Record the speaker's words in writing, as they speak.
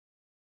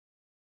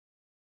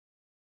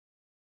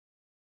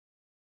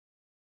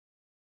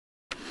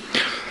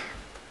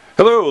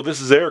Hello, this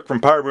is Eric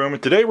from Power Room,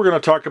 and today we're going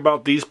to talk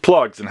about these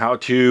plugs and how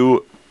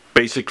to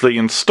basically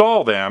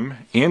install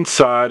them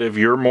inside of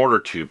your mortar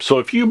tube. So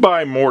if you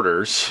buy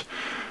mortars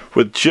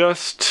with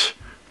just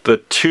the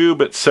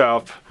tube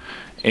itself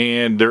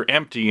and they're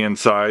empty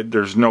inside,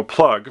 there's no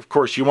plug, of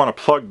course you want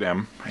to plug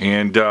them,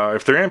 and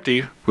if they're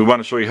empty, we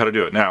want to show you how to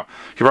do it. Now,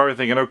 you're probably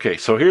thinking, okay,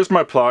 so here's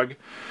my plug,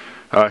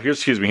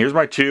 here's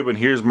my tube, and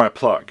here's my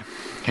plug.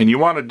 And you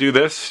want to do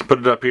this, put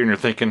it up here, and you're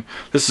thinking,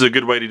 this is a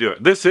good way to do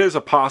it. This is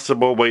a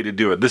possible way to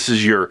do it. This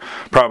is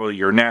probably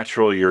your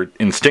natural, your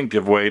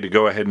instinctive way to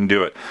go ahead and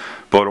do it.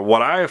 But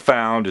what I have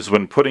found is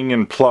when putting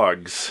in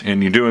plugs,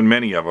 and you're doing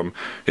many of them,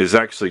 is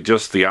actually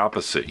just the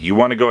opposite. You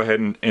want to go ahead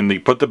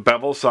and put the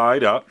bevel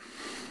side up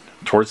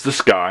towards the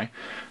sky,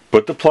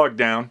 put the plug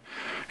down,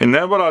 and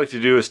then what I like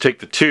to do is take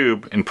the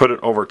tube and put it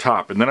over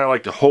top, and then I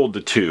like to hold the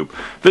tube.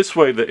 This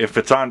way, that if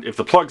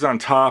the plug's on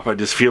top, I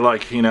just feel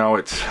like, you know,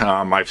 it's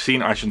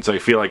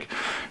feel like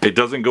it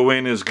doesn't go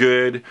in as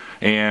good,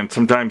 and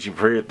sometimes you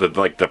pray that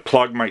like the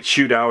plug might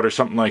shoot out or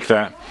something like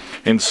that.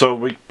 And so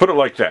we put it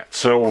like that.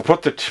 So we'll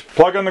put the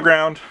plug on the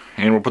ground,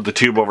 and we'll put the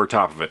tube over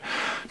top of it.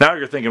 Now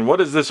you're thinking, what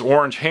is this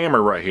orange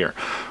hammer right here?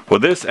 Well,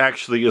 this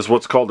actually is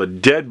what's called a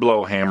dead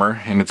blow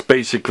hammer, and it's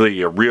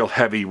basically a real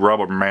heavy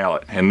rubber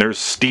mallet, and there's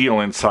steel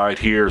inside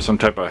here, some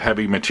type of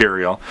heavy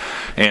material.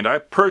 And I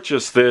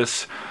purchased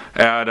this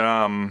at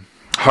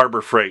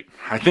Harbor Freight.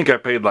 I think I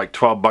paid like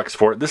 12 bucks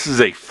for it. This is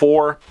a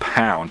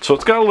 4-pound, so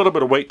it's got a little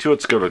bit of weight to it.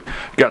 It's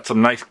got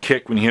some nice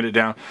kick when you hit it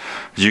down.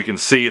 As you can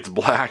see, it's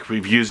black.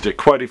 We've used it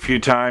quite a few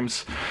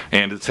times,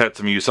 and it's had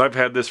some use. I've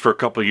had this for a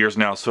couple of years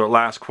now, so it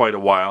lasts quite a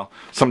while.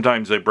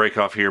 Sometimes they break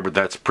off here, but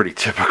that's pretty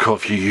typical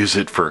if you use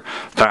it for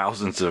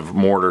thousands of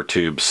mortar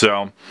tubes.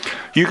 So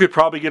you could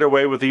probably get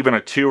away with even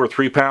a 2 or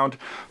 3 pound,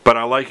 but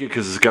I like it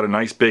because it's got a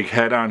nice big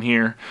head on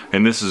here,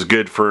 and this is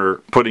good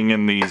for putting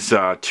in these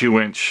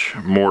 2-inch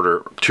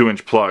mortar,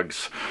 2-inch plugs.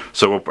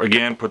 So we'll,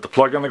 again, put the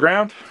plug on the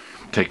ground,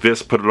 take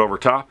this, put it over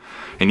top,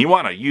 and you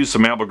want to use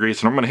some elbow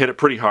grease, and I'm going to hit it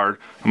pretty hard.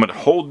 I'm going to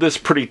hold this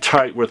pretty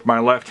tight with my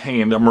left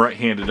hand. I'm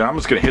right-handed. I'm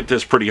just going to hit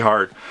this pretty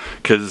hard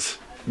because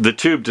the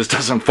tube just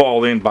doesn't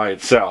fall in by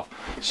itself.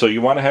 So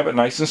you want to have it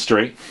nice and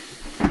straight,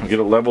 get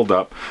it leveled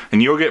up,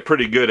 and you'll get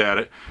pretty good at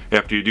it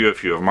after you do a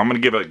few of them. I'm going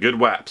to give it a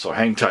good whap, so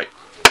hang tight.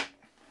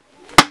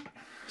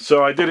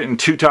 So I did it in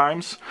 2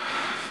 times,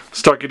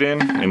 stuck it in,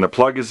 and the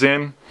plug is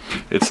in.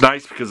 It's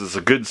nice because it's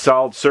a good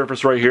solid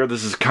surface right here.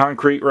 This is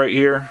concrete right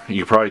here.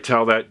 You can probably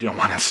tell that. You don't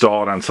want to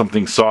install it on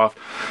something soft.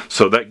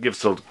 So that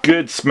gives a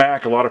good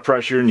smack, a lot of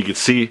pressure, and you can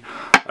see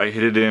I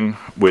hit it in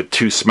with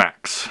 2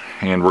 smacks.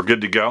 And we're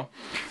good to go.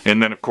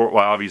 And then, of course,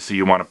 well, obviously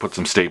you want to put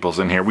some staples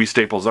in here. We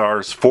staples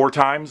ours 4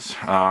 times,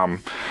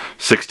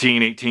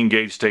 16, 18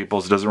 gauge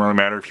staples. It doesn't really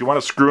matter. If you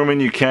want to screw them in,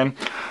 you can.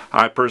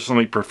 I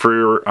personally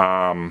prefer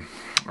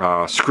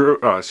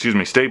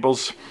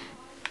staples.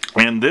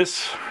 And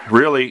this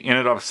really in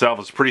and of itself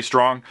is pretty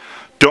strong.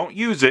 Don't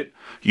use it,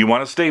 you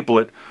want to staple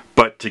it,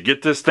 but to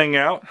get this thing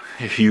out,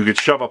 if you could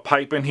shove a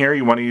pipe in here,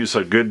 you want to use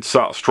a good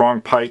strong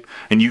pipe,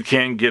 and you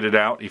can get it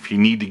out if you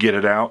need to get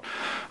it out.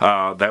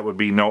 That would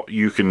be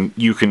you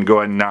can go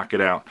ahead and knock it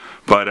out.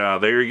 But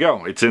there you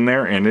go, it's in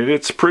there, and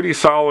it's pretty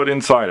solid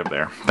inside of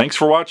there. Thanks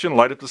for watching,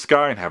 light up the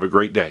sky, and have a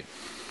great day.